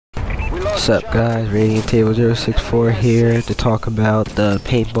What's up guys, Radiant Table 064 here to talk about the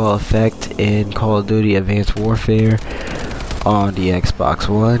paintball effect in Call of Duty Advanced Warfare on the Xbox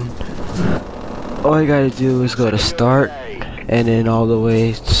One. All you gotta do is go to start and then all the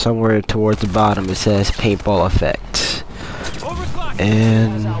way somewhere towards the bottom it says paintball effect.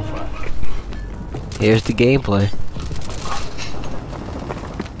 And here's the gameplay.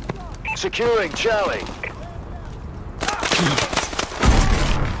 Securing Charlie.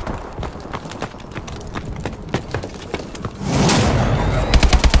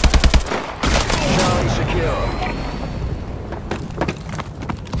 Charlie secure.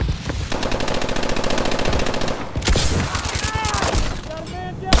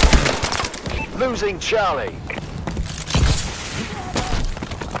 Losing Charlie.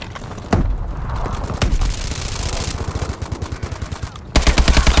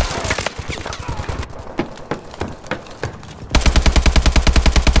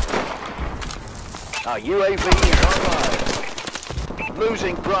 Our UAV is online.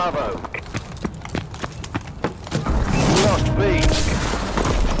 Losing Bravo. Lost B.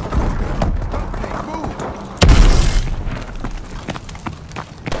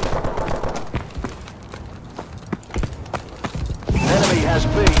 Enemy has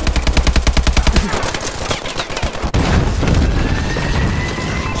B.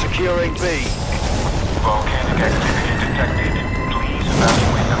 Securing B. Volcanic activity detected. Please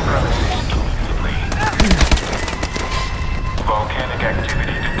evacuate the premises. Volcanic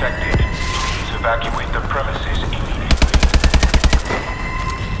activity detected. Please evacuate the premises immediately.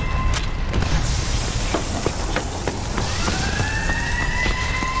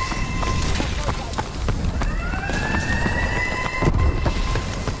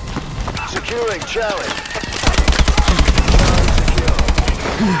 Securing Charlie.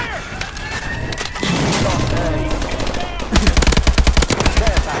 Lost A.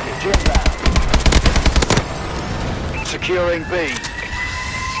 Care package inbound. Securing B.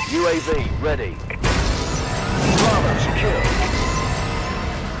 UAV ready. Bravo secure.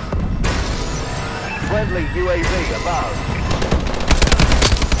 Friendly UAV above.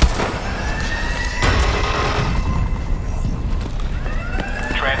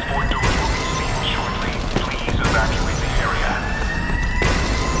 Transport doors will be sealed shortly. Please evacuate the area.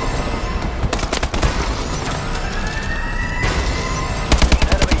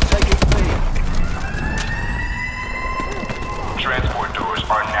 Enemy taking B. Transport doors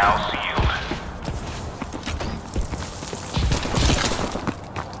are now sealed.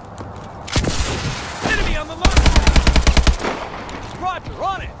 Enemy on the line! Roger,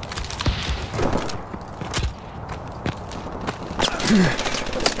 on it!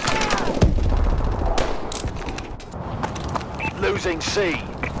 Losing C.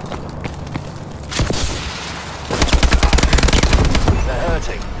 They're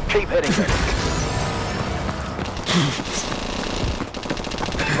hurting. Keep hitting them.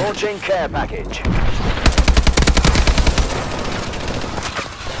 Launching care package.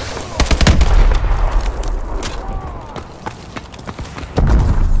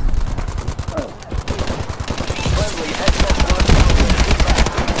 Friendly headset one.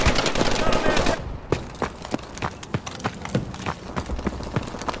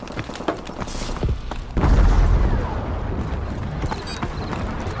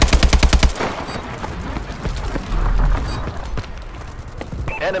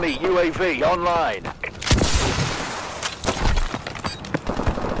 Enemy UAV online.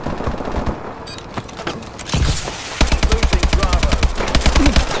 Losing Bravo.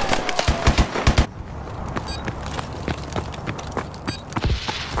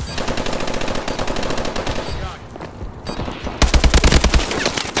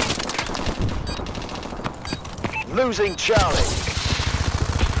 Losing Charlie.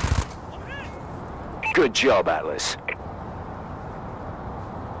 Good job, Atlas.